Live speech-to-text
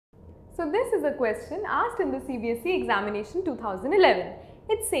So this is a question asked in the CBSE examination 2011.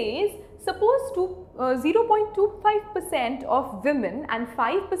 It says, suppose 0.25% of women and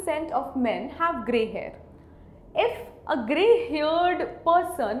 5% of men have grey hair. If a grey-haired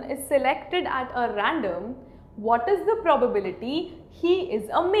person is selected at a random, what is the probability he is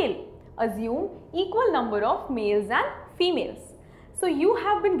a male? Assume equal number of males and females. So you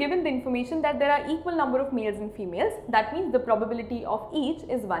have been given the information that there are equal number of males and females. That means the probability of each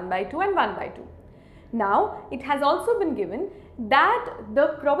is 1 by 2 and 1 by 2. Now it has also been given that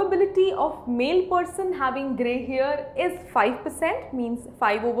the probability of male person having grey hair is 5%, means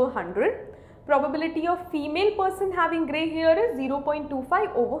 5 over 100. Probability of female person having grey hair is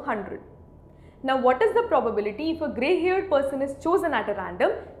 0.25 over 100. Now what is the probability if a grey haired person is chosen at a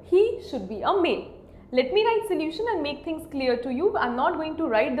random? He should be a male. Let me write solution and make things clear to you. I am not going to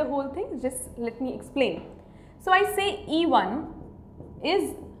write the whole thing, just let me explain. So I say E1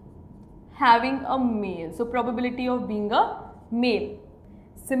 is having a male, so probability of being a male.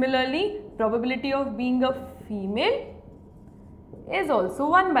 Similarly, probability of being a female is also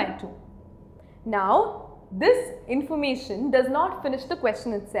 1 by 2. Now, this information does not finish the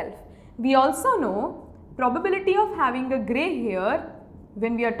question itself. We also know probability of having a grey hair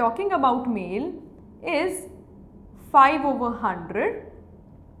when we are talking about male is 5 over 100.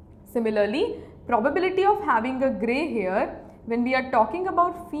 Similarly, probability of having a grey hair when we are talking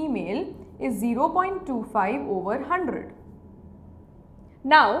about female is 0.25 over 100.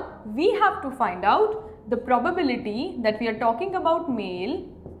 Now, we have to find out the probability that we are talking about male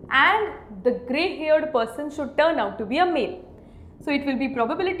and the grey haired person should turn out to be a male. So it will be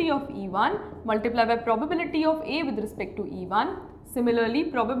probability of E1 multiplied by probability of A with respect to E1. Similarly,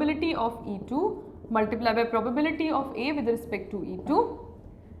 probability of E2 multiplied by probability of A with respect to E2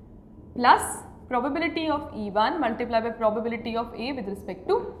 plus probability of E1 multiplied by probability of A with respect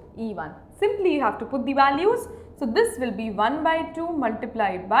to E1. Simply you have to put the values. So this will be 1 by 2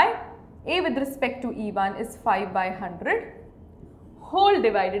 multiplied by A with respect to E1 is 5 by 100 whole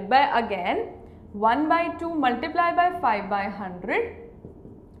divided by again 1 by 2 multiplied by 5 by 100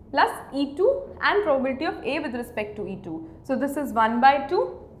 plus E2 and probability of A with respect to E2. So this is 1 by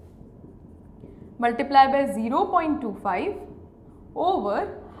 2 multiplied by 0.25 over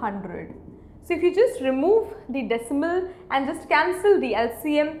 100. So if you just remove the decimal and just cancel the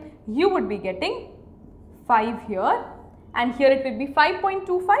LCM, you would be getting 5 here and here it will be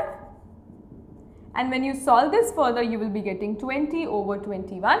 5.25. And when you solve this further, you will be getting 20 over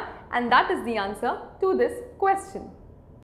 21 and that is the answer to this question.